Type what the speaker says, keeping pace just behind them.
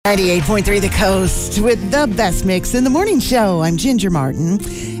98.3 The Coast with the best mix in the morning show. I'm Ginger Martin,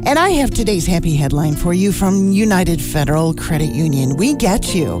 and I have today's happy headline for you from United Federal Credit Union. We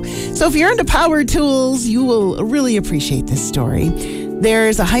get you. So if you're into power tools, you will really appreciate this story.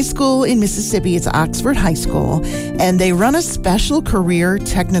 There's a high school in Mississippi. It's Oxford High School, and they run a special career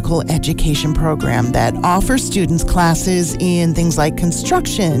technical education program that offers students classes in things like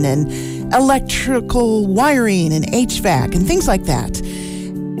construction and electrical wiring and HVAC and things like that.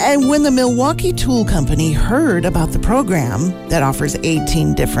 And when the Milwaukee Tool Company heard about the program that offers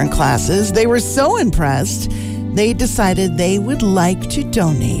 18 different classes, they were so impressed, they decided they would like to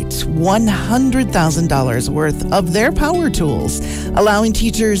donate $100,000 worth of their power tools, allowing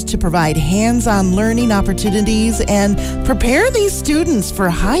teachers to provide hands-on learning opportunities and prepare these students for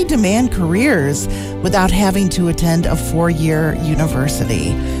high-demand careers without having to attend a 4-year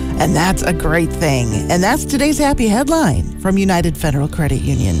university. And that's a great thing. And that's today's happy headline from United Federal Credit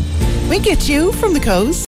Union. We get you from the coast.